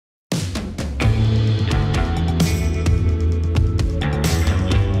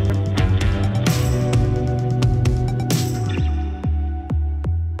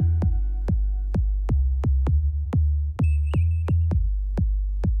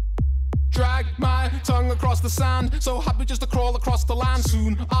Drag my tongue across the sand, so happy just to crawl across the land.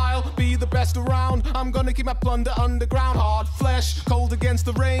 Soon I'll be the best around. I'm gonna keep my plunder underground. Hard flesh, cold against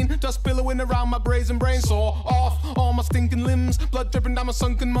the rain, dust billowing around my brazen brain. Saw off all my stinking limbs, blood dripping down my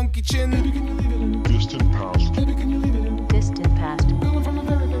sunken monkey chin. Baby, can you leave it in distant past? Baby, can you leave it in distant past? Feeling from the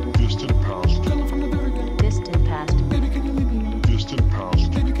very, very distant past. Feeling from the very, very distant past. Baby, can you leave me in distant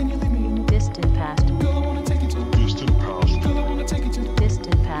past? Baby, can you leave me in distant past? Girl, I wanna take you to distant past. Girl, I wanna take you to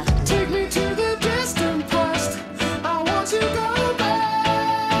distant past. Take me to the distant past. I want to go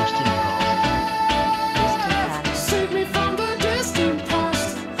back. Distant past. Save me from the distant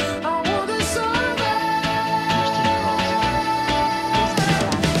past. I want to survive.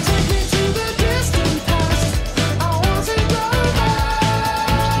 Take me to the distant past. I want to go back.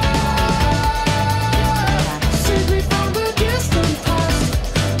 Save me from the distant past.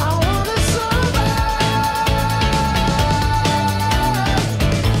 I want to survive.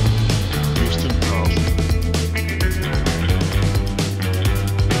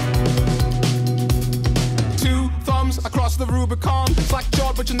 Two thumbs across the Rubicon, slack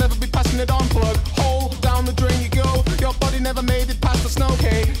jawed but you'll never be passing it on. Plug hole down the drain you go. Your body never made it past the snow.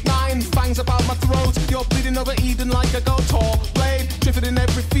 K9 fangs about my throat. You're bleeding over Eden like a goat. Tall blade drifted in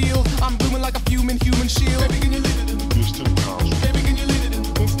every field. I'm blooming like a fuming human shield. Baby, can you leave it in distant past? Baby, can you leave it in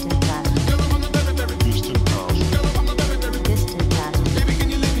Distant past. Girl, I'm on the very, very distant past. Girl, I'm on the very, very Distant past. Baby, can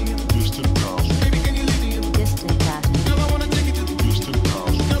you leave me in distant past? Baby, can you leave me in Distant past. Girl, I wanna take you to the distant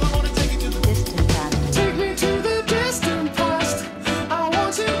past. Girl, I wanna take you to the Distant past. Take me to the distant past. I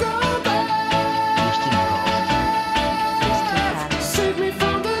want to go back. Distant past. Save me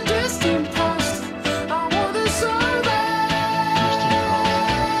from the distant past. I want to survive.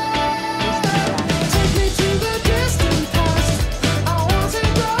 Take me to the distant past. I want to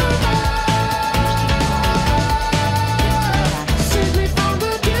go back. Save me from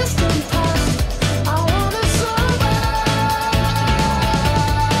the distant past. I want to distant past.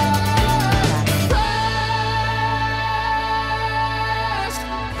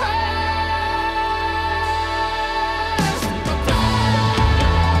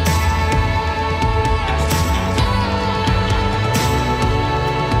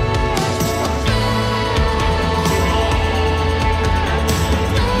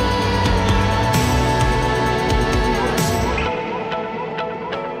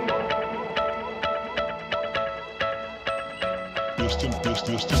 Distant past.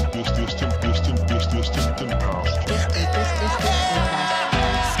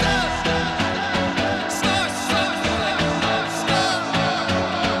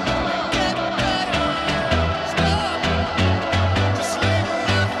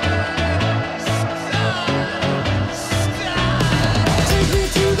 Take me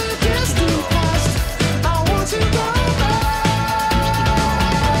to the distant past. I want to go back.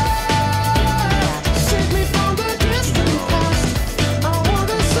 Save me from the distant past. I want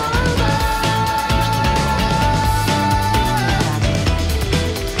to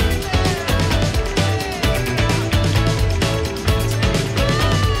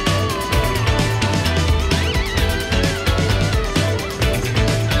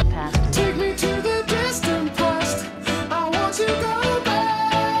Past. take me to the distant past. I want to go back.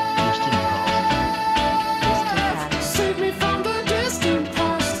 Distant past. Save me from the distant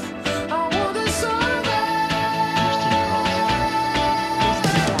past. I want to survive.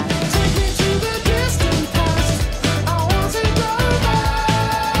 Take me to the distant past. I want to go back.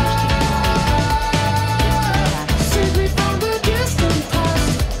 Save me from the distant past.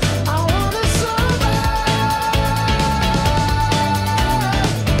 I want to survive.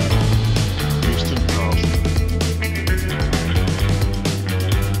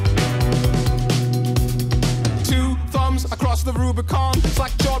 Two thumbs across the Rubicon,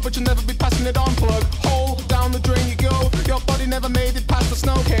 slack jawed but you'll never be passing it on. Plug hole down the drain you go. Your body never made it past the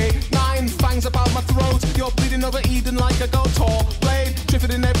snow. K9 fangs about my throat. You're bleeding over Eden like a goat. Tall blade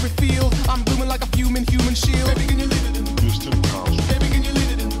drifted in every field. I'm blooming like a fuming human shield. Baby, can you